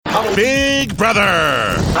Big Brother.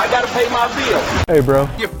 I gotta pay my bill. Hey, bro.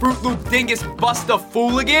 You Fruit Loop dingus bust a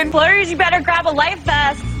fooligan? Flurs, you better grab a life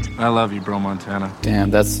vest. I love you, bro, Montana.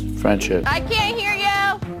 Damn, that's friendship. I can't hear you.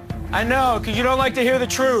 I know, because you don't like to hear the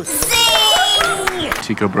truth.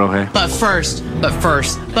 Chico, bro, hey. But first.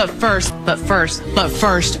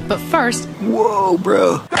 Whoa,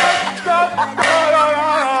 bro.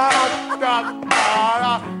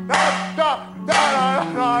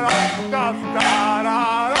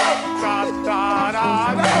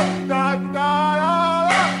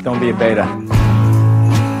 Don't be a beta.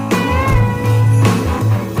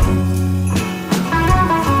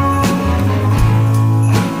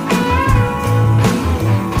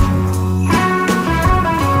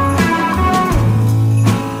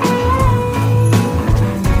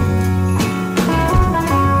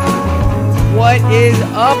 What is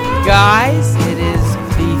up, guys? It is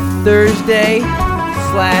the Thursday /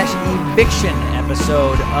 eviction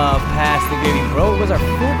episode of Past the Gravy Bro. It was our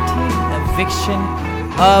 14th eviction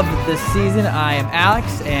of the season. I am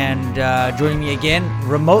Alex, and joining me again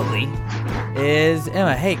remotely is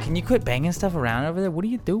Emma. Hey, can you quit banging stuff around over there? What are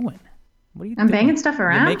you doing? I'm banging stuff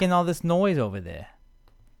around? You're making all this noise over there.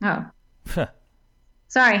 Oh.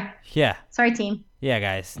 Sorry. Yeah. Sorry, team. Yeah,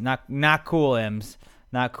 guys. Not cool, Ems.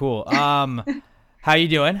 Not cool. How you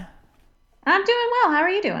doing? I'm doing well. How are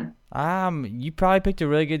you doing? You probably picked a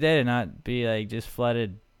really good day to not be like just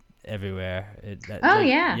flooded everywhere.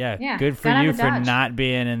 Yeah. Good for you for not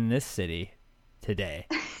being in this city today.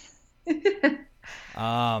 Good.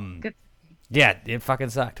 Yeah, it fucking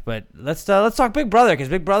sucked. But let's talk Big Brother, because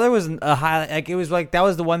Big Brother was a highlight. Like, it was like that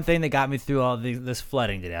was the one thing that got me through all this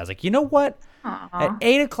flooding today. I was like, you know what? At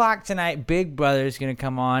 8:00 tonight, Big Brother is gonna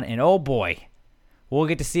come on, and oh boy, we'll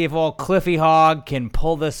get to see if old Cliffy Hogg can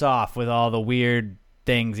pull this off with all the weird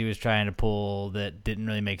things he was trying to pull that didn't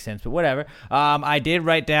really make sense, but whatever. I did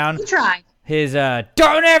write down his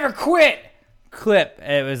 "Don't Ever Quit" clip.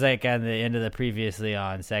 It was like on the end of the previously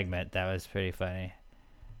on segment. That was pretty funny.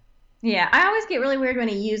 Yeah, I always get really weird when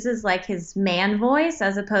he uses like his man voice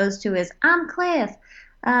as opposed to his "I'm Cliff."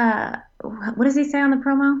 What does he say on the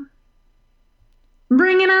promo?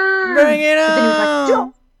 Bring it on! Bring it on! But then he was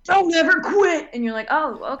like, Don't ever quit! And you're like,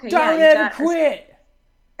 oh, okay, Don't ever quit!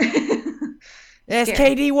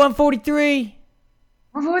 SKD 143!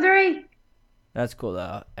 143! That's cool,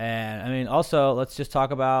 though. And, I mean, also, let's just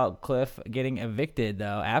talk about Cliff getting evicted,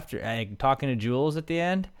 though. After talking to Jules at the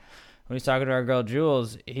end, when he's talking to our girl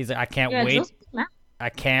Jules, he's like, I can't wait. I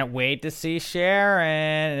can't wait to see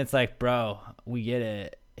Sharon. And it's like, bro, we get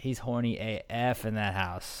it. He's horny AF in that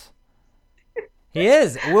house. He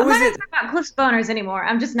is. What was it? I'm not talking about Cliff's boners anymore.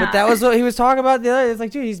 I'm just not. But that was what he was talking about the other day. It's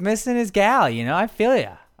like, dude, he's missing his gal, you know? I feel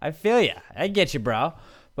ya. I get you, bro.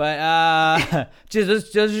 But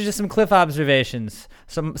those are just some Cliff observations.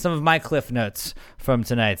 Some of my Cliff notes from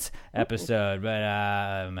tonight's episode.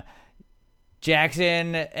 But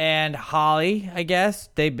Jackson and Holly, I guess.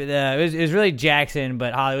 It was really Jackson,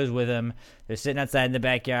 but Holly was with him. They're sitting outside in the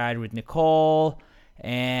backyard with Nicole.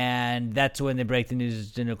 And that's when they break the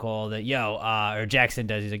news to Nicole that, or Jackson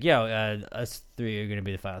does. He's like, us three are going to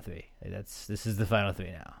be the final three. Like, this is the final three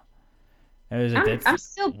now. And I'm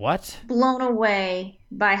still blown away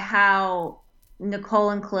by how Nicole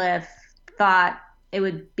and Cliff thought it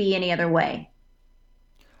would be any other way.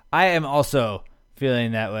 I am also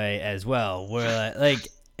feeling that way as well. Where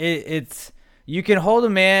it's you can hold a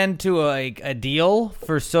man to a deal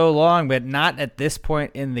for so long, but not at this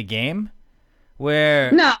point in the game.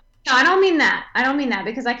 No, I don't mean that.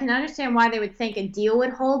 Because I can understand why they would think a deal would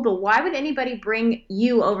hold, but why would anybody bring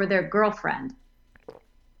you over their girlfriend?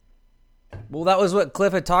 Well, that was what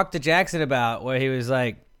Cliff had talked to Jackson about, where he was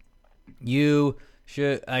like, you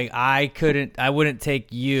should, I wouldn't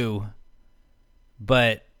take you,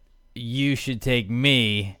 but you should take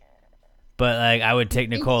me, but I would take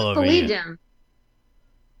Nicole over you. Him.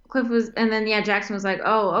 Cliff was, and then Jackson was like,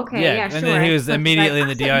 "Oh, okay, yeah, sure." And then he was immediately in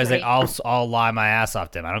the DR. He's like, "I'll lie my ass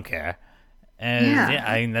off to him. I don't care." And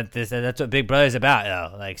I mean that's what Big Brother's about,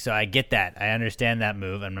 though. Like, so I get that. I understand that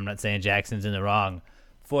move, and I'm not saying Jackson's in the wrong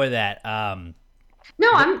for that. I'm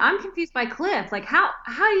confused by Cliff. Like, how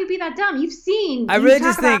do you be that dumb? You've seen. I really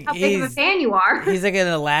just think how big of a fan you are. He's like in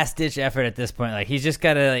a last ditch effort at this point. Like, he's just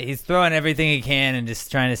gotta. He's throwing everything he can and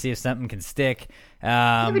just trying to see if something can stick.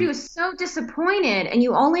 But he was so disappointed, and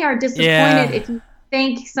you only are disappointed if you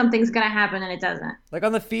think something's gonna happen and it doesn't. Like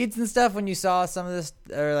on the feeds and stuff, when you saw some of this,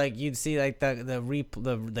 or like you'd see like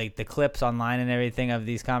the clips online and everything of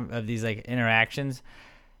these like interactions.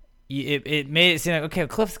 It made it seem like, okay,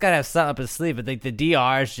 Cliff's got to have something up his sleeve, but like the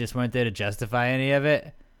DRs just weren't there to justify any of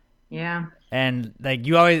it. Yeah. And like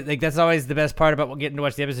you always like that's always the best part about getting to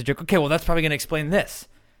watch the episode. Joke. Okay, well that's probably gonna explain this.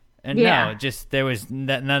 And no, just there was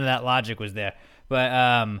none of that logic was there. But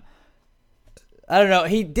I don't know.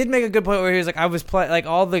 He did make a good point where he was like, I was playing like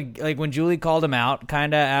all the like when Julie called him out,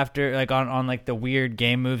 kind of after like on like the weird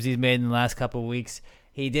game moves he's made in the last couple of weeks.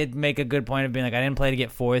 He did make a good point of being like, I didn't play to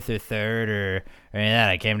get fourth or third or any of that.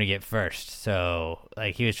 I came to get first. So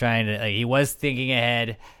like he was trying to like he was thinking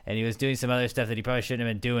ahead and he was doing some other stuff that he probably shouldn't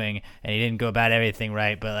have been doing and he didn't go about everything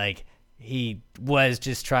right. But like he was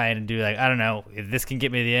just trying to do like I don't know if this can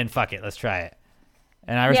get me to the end. Fuck it, let's try it.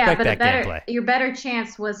 And I respect that gameplay. Your better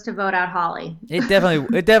chance was to vote out Holly. It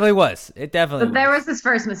definitely was. But there was his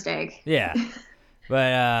first mistake. Yeah.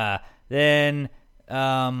 But then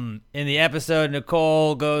in the episode,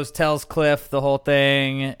 Nicole tells Cliff the whole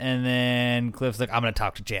thing, and then Cliff's like, I'm going to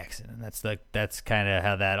talk to Jackson. And that's kind of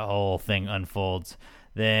how that whole thing unfolds.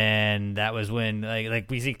 Then that was when like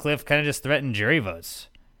we see Cliff kind of just threaten jury votes.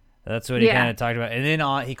 That's what he kind of talked about. And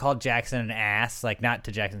then he called Jackson an ass, like not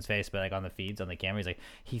to Jackson's face, but like on the feeds, on the camera. He's like,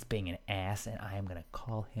 he's being an ass, and I am going to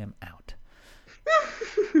call him out.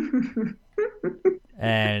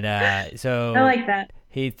 And so I like that.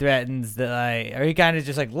 He threatens that, or he kind of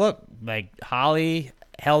just like, look, like Holly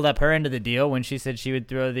held up her end of the deal when she said she would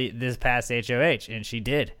throw this past HOH, and she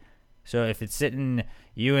did. So if it's sitting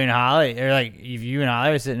you and Holly, or like if you and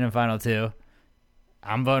Holly are sitting in final two,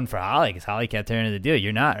 I'm voting for Holly because Holly kept her end of the deal.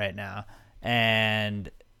 You're not right now. And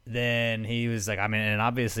then he was like, I mean, and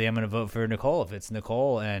obviously I'm going to vote for Nicole if it's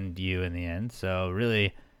Nicole and you in the end. So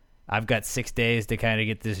really, I've got 6 days to kind of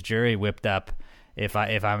get this jury whipped up if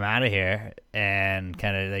I'm out of here and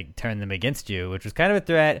kind of like turn them against you, which was kind of a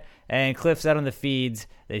threat. And Cliff said on the feeds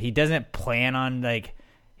that he doesn't plan on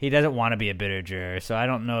he doesn't want to be a bitter juror. So I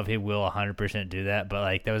don't know if he will 100% do that, but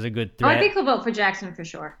like that was a good threat. I think he'll vote for Jackson for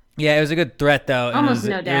sure. Yeah, it was a good threat though. Almost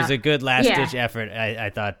no doubt. It was a good last ditch effort. I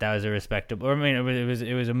thought that was a respectable. I mean,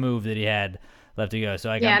 it was a move that he had left to go. So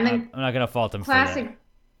I'm not gonna fault him for that.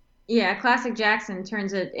 Yeah, classic Jackson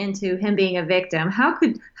turns it into him being a victim. How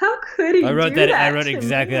could he? I wrote do that. I wrote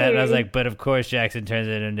exactly that, and I was like, but of course Jackson turns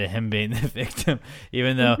it into him being the victim,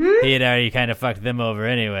 even though he had already kind of fucked them over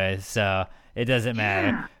anyway. So it doesn't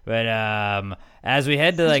matter. But as we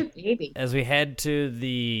head to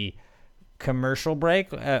the commercial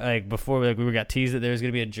break, like before we got teased that there was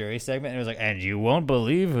going to be a jury segment, and it was like, and you won't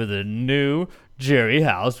believe who the new Jury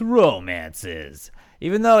House romance is.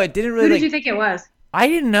 Even though it didn't really. Who did you think it was? I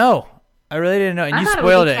didn't know. I really didn't know. And I you thought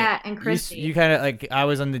spoiled it was Kat and Christy. You kind of like I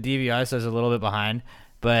was on the DVR, so I was a little bit behind.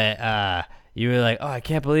 But you were like, "Oh, I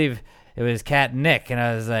can't believe it was Kat and Nick," and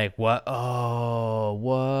I was like, "What? Oh,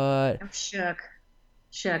 what?" I'm shook.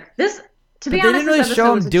 This, to but be honest, they didn't really this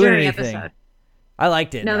show was them a doing jury anything. episode. I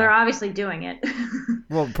liked it. No, they're obviously doing it.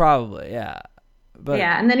 Well, probably, yeah. But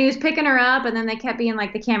yeah, and then he was picking her up, and then they kept being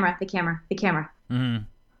like, the camera.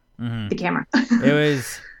 Mm-hmm. The camera.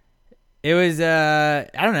 It was I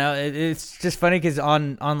don't know. It's just funny because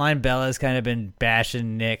online Bella's kind of been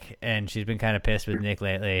bashing Nick, and she's been kind of pissed with Nick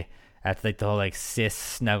lately after like the whole like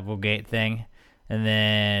cis Snugglegate thing, and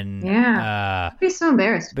then I'd be so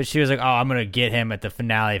embarrassed. But she was like, "Oh, I'm gonna get him at the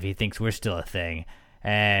finale if he thinks we're still a thing,"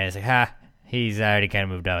 and it's like, he's already kind of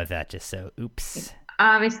moved on with that. Just so, oops.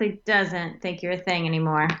 Obviously doesn't think you're a thing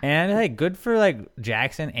anymore. And hey, good for like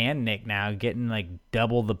Jackson and Nick now getting like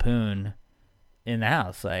double the poon in the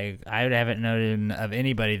house. Like I haven't known of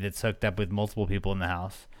anybody that's hooked up with multiple people in the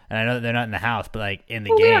house. And I know that they're not in the house, but like in the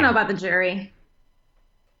game. We don't know about the jury.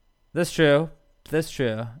 That's true.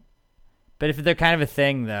 But if they're kind of a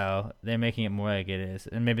thing though, they're making it more like it is.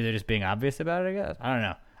 And maybe they're just being obvious about it, I guess. I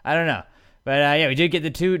don't know. But we did get the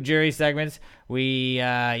 2 jury segments. We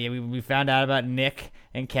found out about Nick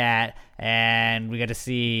and Kat, and we got to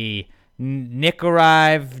see Nick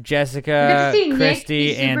arrive, Jessica,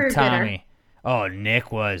 Christy, and Tommy. Bitter. Oh,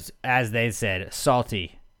 Nick was, as they said,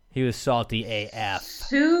 salty. He was salty AF.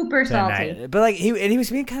 Super tonight. salty. But like he was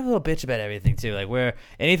being kind of a little bitch about everything too. Like where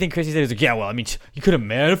anything Christy said he was like, yeah, well, I mean, you could have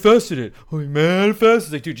manifested it. Oh, you manifested.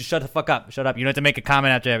 It's like, dude, just shut the fuck up. Shut up. You don't have to make a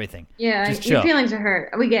comment after everything. Yeah, just your chill. feelings are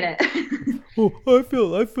hurt. We get it. Oh, I feel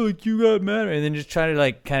like you got mad, and then just trying to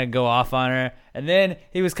like kind of go off on her. And then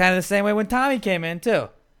he was kind of the same way when Tommy came in too.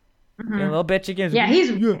 Mm-hmm. A little bitch again.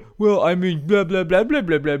 Yeah, well, I mean, blah blah blah blah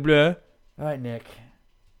blah blah blah. All right, Nick.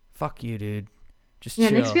 Fuck you, dude. Just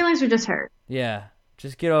chill. Nick's feelings are just hurt. Yeah,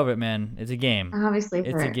 just get over it, man. It's a game. Obviously,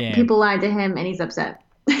 it's a game. People lied to him, and he's upset.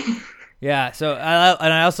 Yeah. So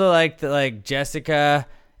I also liked that like Jessica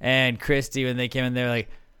and Christy when they came in, they were like,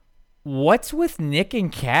 "What's with Nick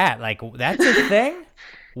and Kat? Like that's a thing."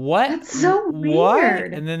 What? That's so weird. What?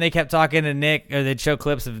 And then they kept talking to Nick, or they'd show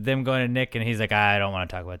clips of them going to Nick, and he's like, I don't want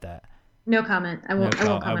to talk about that. No comment. I won't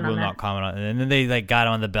comment I on will that. not comment on it. And then they like got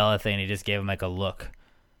him on the Bella thing, and he just gave him like a look.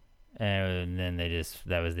 And then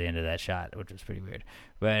that was the end of that shot, which was pretty weird.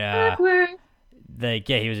 But Awkward.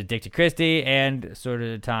 he was a dick to Christy and sort of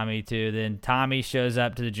to Tommy too. Then Tommy shows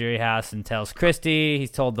up to the jury house and tells Christy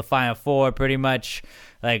he's told the final four pretty much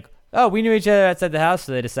like, oh, we knew each other outside the house,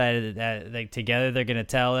 so they decided that like together they're gonna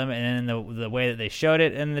tell him. And then the way that they showed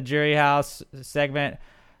it in the jury house segment,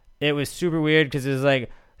 it was super weird because it was like,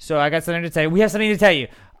 so I got something to tell you. We have something to tell you.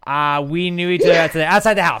 We knew each other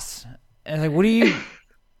outside the house. And like, what do you,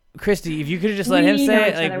 Christy? If you could have just let him say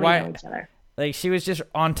it, like why? Like she was just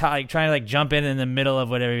on top, like trying to like jump in the middle of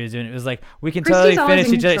whatever he was doing. It was like we can Christy's totally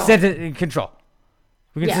finish each other control. in control.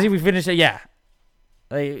 We can see we finished it. Yeah,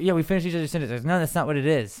 like we finished each other's sentence. Like, no, that's not what it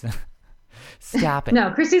is. Stop it.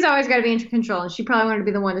 No, Christy's always got to be in control, and she probably wanted to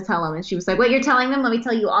be the one to tell him. And she was like, "What you're telling them? Let me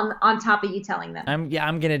tell you on top of you telling them."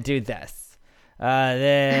 I'm gonna do this.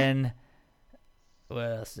 Then what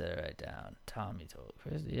else did I write down? Tommy told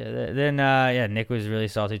Chris. Yeah. Then Nick was really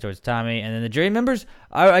salty towards Tommy, and then the jury members.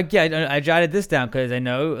 I jotted this down because I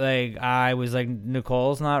know like I was like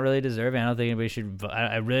Nicole's not really deserving. I don't think anybody should. Vote.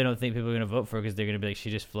 I really don't think people are gonna vote for her because they're gonna be like she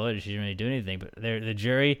just floated. She didn't really do anything. But the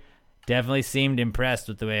jury definitely seemed impressed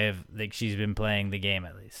with the way of like she's been playing the game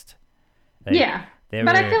at least. Like, yeah,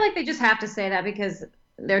 but I feel like they just have to say that because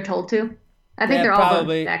they're told to. I think they're all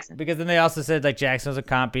probably Jackson. Because then they also said like Jackson was a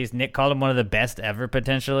comp piece. Nick called him one of the best ever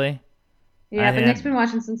potentially. Yeah, but Nick's been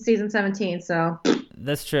watching since season 17, so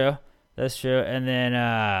that's true. And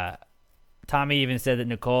then Tommy even said that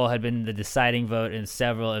Nicole had been the deciding vote in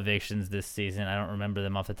several evictions this season. I don't remember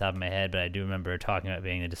them off the top of my head, but I do remember her talking about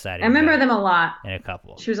being the deciding. I remember vote them a lot. in a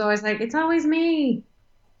couple. She was always like, "It's always me."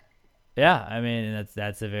 Yeah, I mean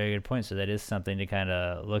that's a very good point. So that is something to kind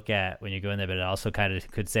of look at when you go in there. But it also kind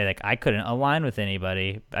of could say like I couldn't align with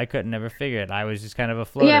anybody. I couldn't never figure it. I was just kind of a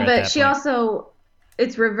floater. Yeah, at but that she point. also,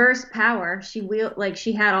 it's reverse power. She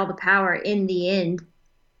had all the power in the end.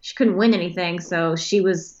 She couldn't win anything, so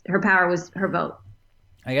her power was her vote.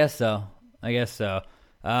 I guess so.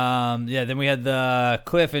 Then we had the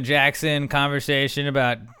Cliff and Jackson conversation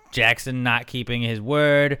about Jackson not keeping his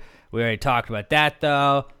word. We already talked about that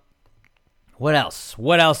though. What else?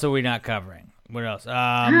 What else are we not covering? What else?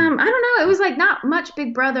 I don't know. It was like not much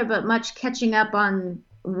Big Brother, but much catching up on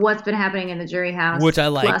what's been happening in the jury house. Which I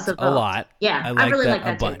liked a lot. Yeah, I really like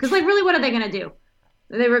that too. Because like really, what are they going to do?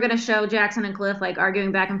 They were going to show Jackson and Cliff like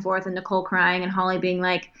arguing back and forth and Nicole crying and Holly being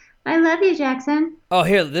like, "I love you, Jackson." Oh,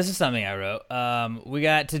 here, this is something I wrote. We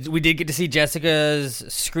did get to see Jessica's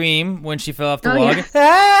scream when she fell off the log.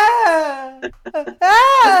 Yeah.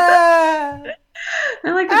 I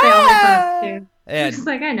like that they all made fun of her too. Yeah, She's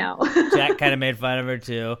like, I know. Jack kind of made fun of her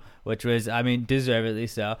too, which was, I mean, deservedly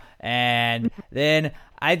so. And then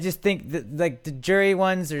I just think that like the jury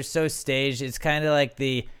ones are so staged. It's kind of like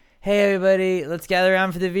the, hey everybody, let's gather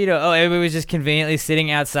around for the veto. Oh, everybody was just conveniently sitting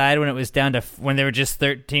outside when it was down to when there were just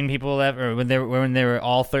 13 people left, or when there were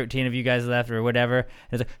all 13 of you guys left, or whatever.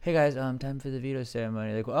 And it's like, hey guys, time for the veto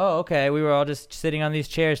ceremony. Like, oh, okay, we were all just sitting on these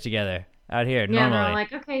chairs together out here. Yeah, normally. they're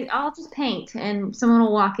like, okay, I'll just paint, and someone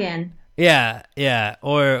will walk in. Yeah.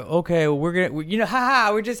 Or okay,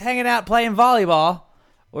 we're just hanging out playing volleyball.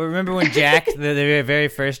 Or remember when Jack, the very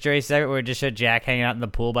first jury segment, where it just showed Jack hanging out in the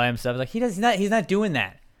pool by himself? Like he's not doing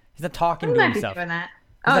that. He's not talking to himself. Doing that.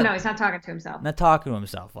 He's not talking to himself. Not talking to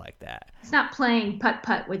himself like that. He's not playing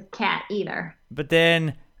putt-putt with Kat either. But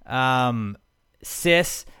then,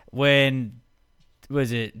 Sis, when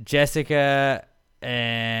was it Jessica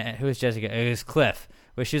and who was Jessica? It was Cliff.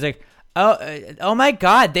 Where she was like, oh my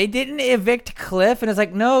God, they didn't evict Cliff, and it's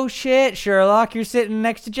like, no shit, Sherlock, you're sitting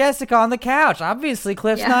next to Jessica on the couch. Obviously,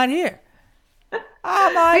 Cliff's not here.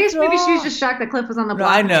 Oh my I guess God. maybe she was just shocked that Cliff was on the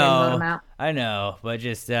block. I know, and they didn't vote him out. I know, but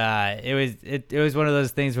just it was one of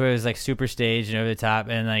those things where it was like super staged and over the top,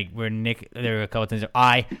 and like where Nick, there were a couple things.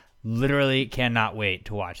 I literally cannot wait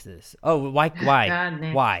to watch this. Oh, why?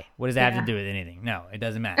 God, Why? What does that have to do with anything? No, it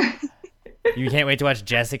doesn't matter. You can't wait to watch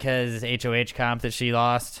Jessica's HOH comp that she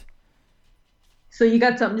lost. So you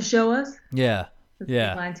got something to show us? Yeah.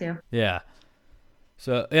 That's line too. Yeah.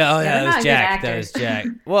 So that was Jack. That was actors. Jack.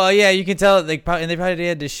 Well, yeah, you can tell they probably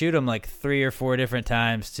had to shoot him like 3 or 4 different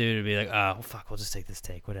times too to be like, oh fuck, we'll just take this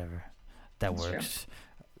take, whatever. That That's works.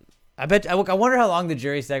 True. I wonder how long the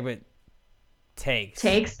jury segment takes.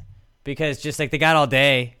 Because just like they got all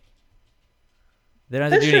day. They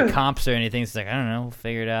don't have to do any comps or anything. It's like, I don't know, we'll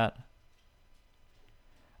figure it out.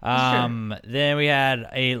 Then we had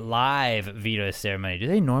a live veto ceremony. Do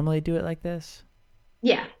they normally do it like this?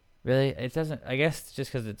 Yeah. Really? It doesn't. I guess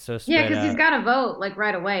just because it's so spread Yeah, because out. he's got to vote like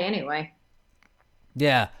right away anyway.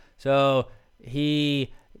 Yeah. So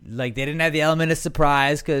he like they didn't have the element of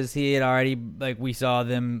surprise because he had already we saw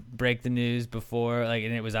them break the news before,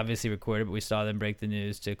 and it was obviously recorded, but we saw them break the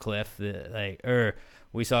news to Cliff or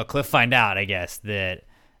we saw Cliff find out, I guess, that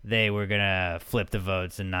they were gonna flip the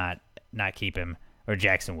votes and not keep him, or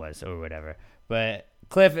Jackson was, or whatever. But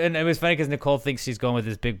Cliff, and it was funny because Nicole thinks she's going with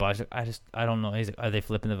this big boss. I don't know. He's like, are they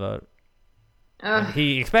flipping the vote?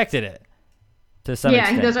 He expected it. To some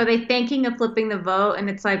extent. He goes, are they thinking of flipping the vote? And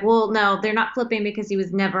it's like, well, no, they're not flipping because he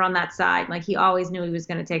was never on that side. Like, he always knew he was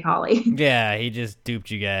going to take Holly. Yeah, he just duped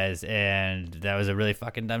you guys, and that was a really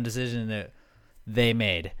fucking dumb decision that they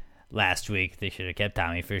made last week. They should have kept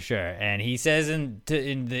Tommy for sure. And he says in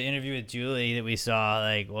the interview with Julie that we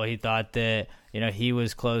saw, he thought that, he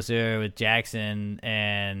was closer with Jackson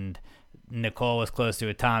and Nicole was closer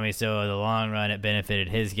with Tommy, so in the long run it benefited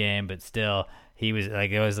his game, but still... He was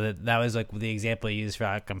that was the example he used for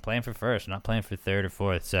I'm playing for first, I'm not playing for third or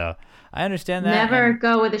fourth. So I understand that. Never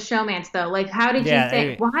go with a showmance though. Like, how did you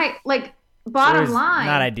think? Why? Like, bottom line,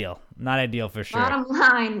 not ideal for sure. Bottom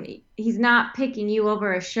line, he's not picking you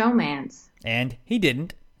over a showmance, and he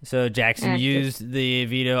didn't. So Jackson used the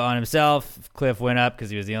veto on himself. Cliff went up because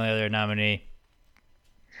he was the only other nominee.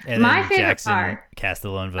 And my then favorite Jackson part cast the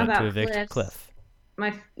lone vote to evict Cliff. My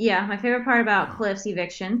favorite part about Cliff's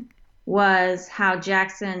eviction was how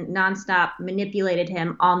Jackson nonstop manipulated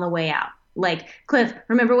him on the way out. Like, Cliff,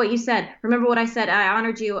 remember what you said. Remember what I said. I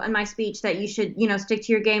honored you in my speech that you should, stick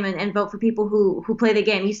to your game and vote for people who play the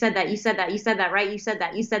game. You said that, right? You said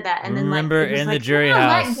that. And then remember in the jury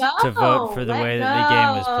house to vote for the way that the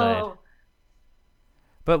game was played.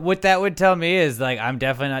 But what that would tell me is, I'm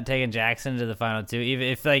definitely not taking Jackson to the final two. Even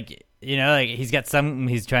if, he's got something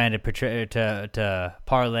he's trying to portray to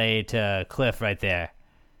parlay to Cliff right there.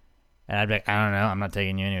 And I'd be like, I don't know, I'm not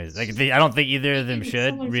taking you anyways. I don't think either of them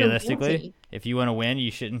should, realistically. So if you want to win,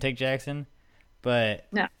 you shouldn't take Jackson. But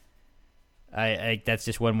no, I that's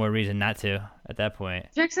just one more reason not to at that point.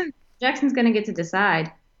 Jackson's going to get to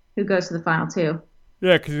decide who goes to the final two.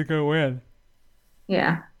 Yeah, because he's going to win.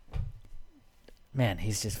 Yeah. Man,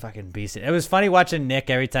 he's just fucking beasting. It was funny watching Nick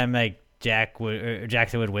every time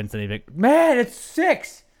Jackson would win something. He'd be like, man, it's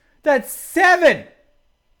 6. That's 7.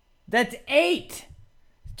 That's 8.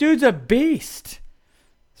 Dude's a beast.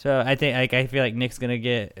 So I think I feel like Nick's gonna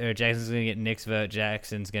get, or Jackson's gonna get Nick's vote.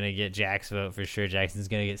 Jackson's gonna get Jack's vote for sure. Jackson's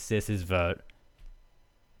gonna get Sis's vote.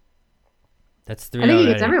 That's 3. I think already.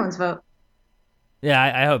 he gets everyone's vote. Yeah,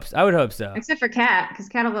 I hope. I would hope so. Except for Kat, because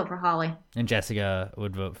Kat will vote for Holly. And Jessica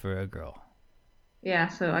would vote for a girl. Yeah,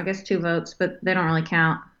 so I guess 2 votes, but they don't really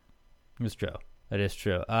count. That's true. That is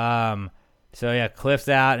true. So yeah, Cliff's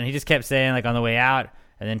out, and he just kept saying on the way out.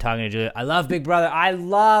 And then talking to Julia, I love Big Brother. I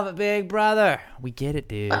love Big Brother. We get it,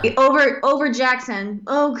 dude. Over Jackson.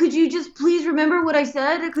 Oh, could you just please remember what I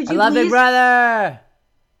said? Could you? I love please? Big Brother.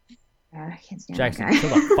 God, I can't stand Jackson, that guy. chill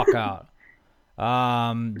the fuck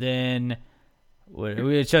out. Then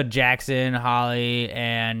we showed Jackson, Holly,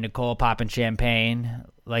 and Nicole popping champagne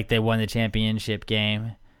like they won the championship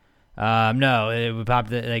game. No, it would pop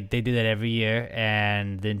they do that every year,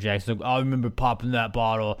 and then Jackson's like, I remember popping that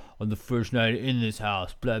bottle on the first night in this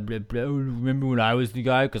house. Blah blah blah. Remember when I was the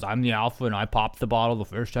guy? Because I'm the alpha, and I popped the bottle the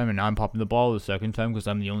first time, and now I'm popping the bottle the second time because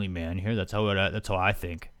I'm the only man here. That's how I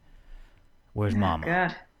think. Where's Mama?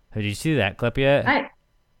 God. Did you see that clip yet? I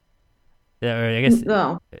guess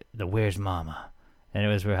the Where's Mama, and it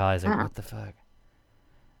was where Holly's like, what the fuck?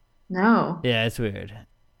 No. Yeah, it's weird.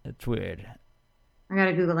 It's weird. I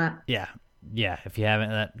gotta Google that. Yeah. If you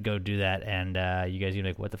haven't, go do that, and you guys are gonna be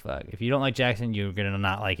like, what the fuck? If you don't like Jackson, you're gonna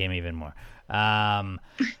not like him even more.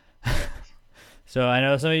 So I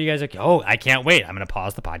know some of you guys are like, oh, I can't wait. I'm gonna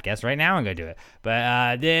pause the podcast right now and go do it.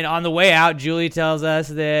 But then on the way out, Julie tells us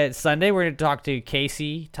that Sunday we're gonna talk to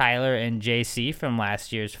Casey, Tyler, and JC from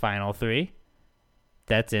last year's Final 3.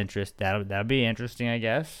 That's interesting. That'll be interesting, I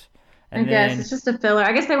guess. And I guess it's just a filler.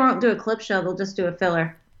 I guess they won't do a clip show. They'll just do a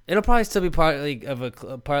filler. It'll probably still be partly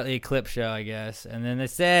a clip show, I guess. And then they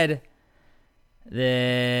said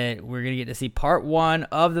that we're going to get to see part 1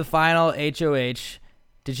 of the final HOH.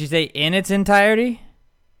 Did she say in its entirety?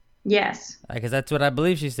 Yes. Because that's what I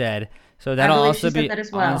believe she said. So that'll also be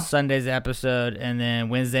well on Sunday's episode. And then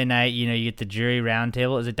Wednesday night, you get the jury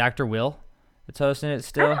roundtable. Is it Dr. Will that's hosting it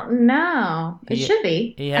still? I don't know. It should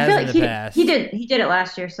be. He has in the past. He did it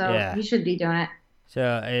last year, so he should be doing it.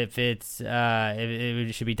 So if it's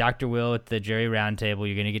it should be Dr. Will with the jury roundtable.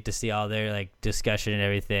 You're gonna get to see all their discussion and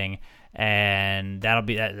everything, and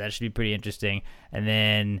that should be pretty interesting. And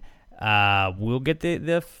then we'll get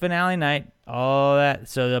the finale night, all that.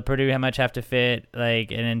 So they'll pretty much have to fit an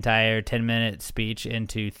entire 10-minute speech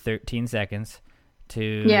into 13 seconds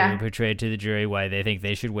to portray to the jury why they think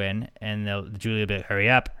they should win, and Julie will be like, hurry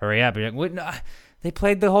up. You're like, what? No, they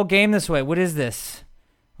played the whole game this way. What is this?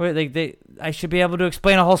 I should be able to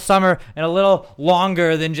explain a whole summer in a little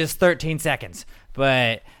longer than just 13 seconds.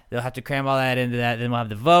 But they'll have to cram all that into that. Then we'll have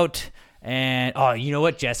the vote. And, you know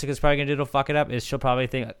what Jessica's probably going to do to fuck it up is she'll probably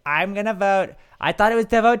think, I'm going to vote. I thought it was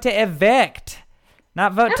to vote to evict,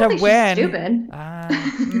 not vote to win. She's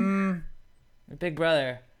stupid. Big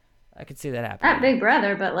Brother. I could see that happen. Not Big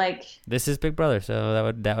Brother, but like... This is Big Brother,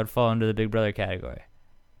 so that would fall under the Big Brother category.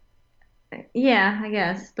 Yeah, I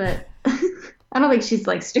guess, but I don't think she's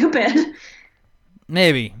like stupid.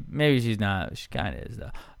 Maybe she's not. She kind of is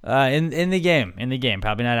though. In the game,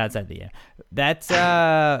 probably not outside the game. That's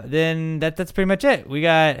that's pretty much it.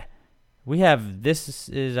 This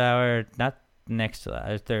is our not next to last,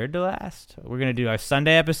 our third to last. We're gonna do our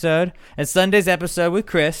Sunday episode, and Sunday's episode with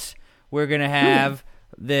Chris. We're gonna have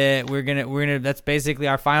that's basically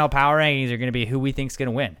our final power rankings are gonna be who we think's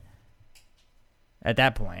gonna win. At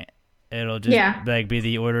that point, it'll just be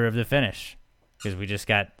the order of the finish, because we just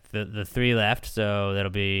got the three left, so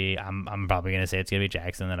that'll be I'm probably gonna say it's gonna be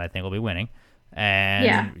Jackson that I think will be winning,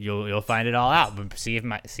 and you'll find it all out. But see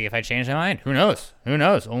if I change my mind. Who knows?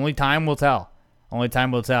 Only time will tell. I don't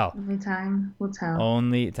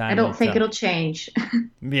think it'll change.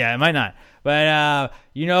 Yeah, it might not. But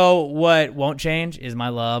you know what won't change is my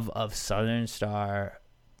love of Southern Star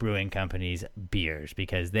Brewing Company's beers,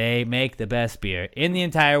 because they make the best beer in the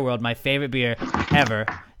entire world. My favorite beer ever,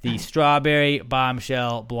 the Strawberry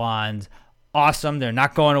Bombshell Blondes. Awesome. They're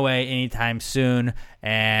not going away anytime soon,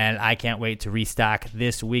 and I can't wait to restock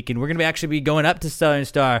this weekend. We're going to actually be going up to Southern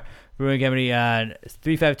Star Brewing Company,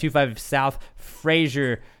 3525 South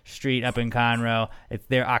Fraser Street up in Conroe. It's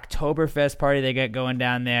their Oktoberfest party they got going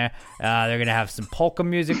down there. They're going to have some polka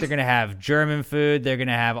music. They're going to have German food. They're going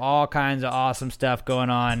to have all kinds of awesome stuff going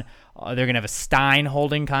on. They're going to have a Stein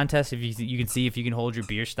holding contest. If you can see if you can hold your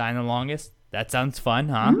beer Stein the longest. That sounds fun,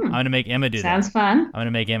 huh? I'm going to make Emma do that. Sounds fun. I'm going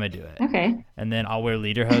to make Emma do it. Okay. And then I'll wear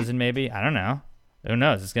lederhosen maybe. I don't know. Who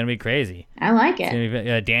knows? It's going to be crazy. I like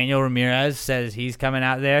it. Daniel Ramirez says he's coming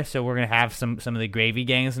out there, so we're going to have some of the gravy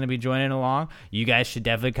gangs going to be joining along. You guys should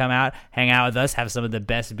definitely come out, hang out with us, have some of the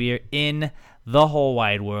best beer in the whole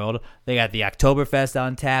wide world. They got the Oktoberfest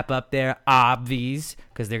on tap up there, obvious,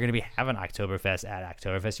 because they're going to be having Oktoberfest at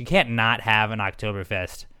Oktoberfest. You can't not have an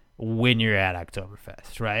Oktoberfest when you're at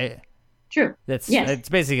Oktoberfest, right? True. It's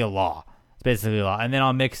basically a law. And then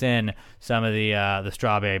I'll mix in some of the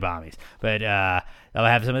strawberry bombies. But I'll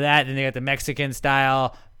have some of that. Then they got the Mexican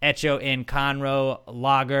style Echo in Conroe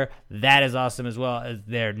lager. That is awesome, as well as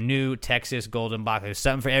their new Texas Golden Bock. There's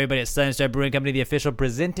something for everybody at Southern Star Brewing Company, the official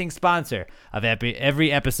presenting sponsor of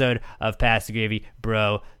every episode of Pass the Gravy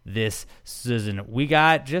Bro this season. We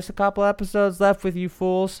got just a couple episodes left with you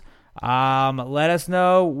fools. Let us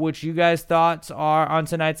know what you guys' thoughts are on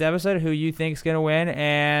tonight's episode, who you think's gonna win,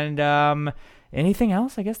 and anything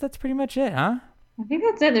else. I guess that's pretty much it, huh? I think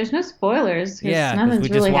that's it. There's no spoilers. Yeah, because we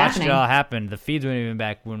just watched it all happen. The feeds weren't even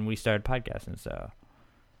back when we started podcasting, so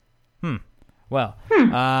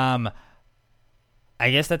I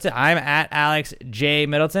guess that's it. I'm at Alex J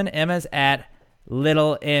Middleton. Emma's at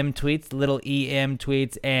Little M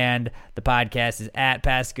Tweets, and the podcast is at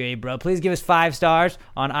Pass Grade Bro. Please give us 5 stars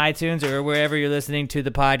on iTunes or wherever you're listening to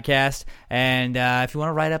the podcast. And if you want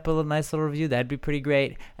to write up a nice little review, that'd be pretty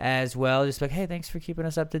great as well. Just like, hey, thanks for keeping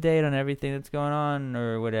us up to date on everything that's going on,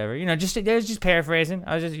 or whatever. Just paraphrasing.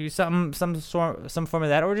 I was just use some form of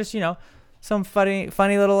that, or just some funny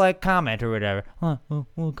little like comment or whatever.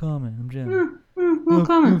 Little comment. I'm Jim. Little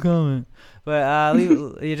comment. But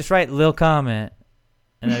you just write little comment,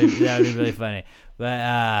 and that would be really funny.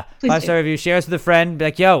 But 5-star review, share us with a friend. Be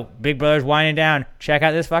like, yo, Big Brother's winding down. Check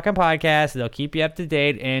out this fucking podcast. They'll keep you up to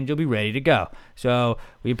date, and you'll be ready to go. So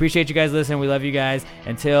we appreciate you guys listening. We love you guys.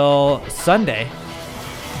 Until Sunday,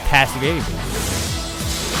 pass the gravy.